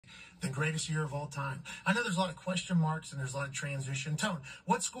The greatest year of all time. I know there's a lot of question marks and there's a lot of transition. Tone,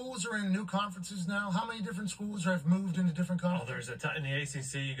 what schools are in new conferences now? How many different schools have moved into different conferences? Oh, there's a ton. In the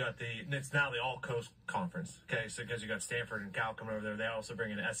ACC, you got it's now the All Coast Conference. Okay, so because you got Stanford and Cal coming over there, they also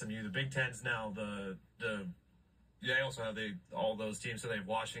bring in SMU. The Big Ten's now they also have all those teams. So they have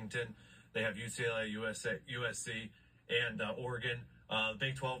Washington, they have UCLA, USC, and Oregon. The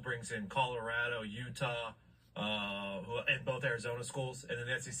Big 12 brings in Colorado, Utah, and both Arizona schools, and then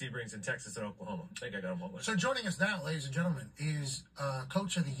the SEC brings in Texas and Oklahoma. I think I got them all there. So joining us now, ladies and gentlemen, is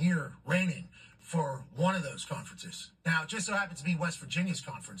Coach of the Year reigning for one of those conferences. Now, it just so happens to be West Virginia's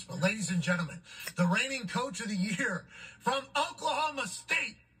conference, but ladies and gentlemen, the reigning Coach of the Year from Oklahoma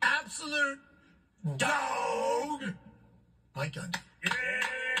State, absolute dog, Mike Gundy. Yeah!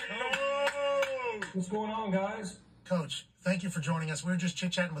 What's going on, guys? Coach, thank you for joining us. We were just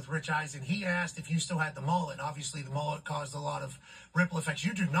chit-chatting with Rich Eisen. He asked if you still had the mullet. Obviously, the mullet caused a lot of ripple effects.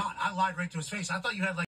 You do not. I lied right to his face. I thought you had like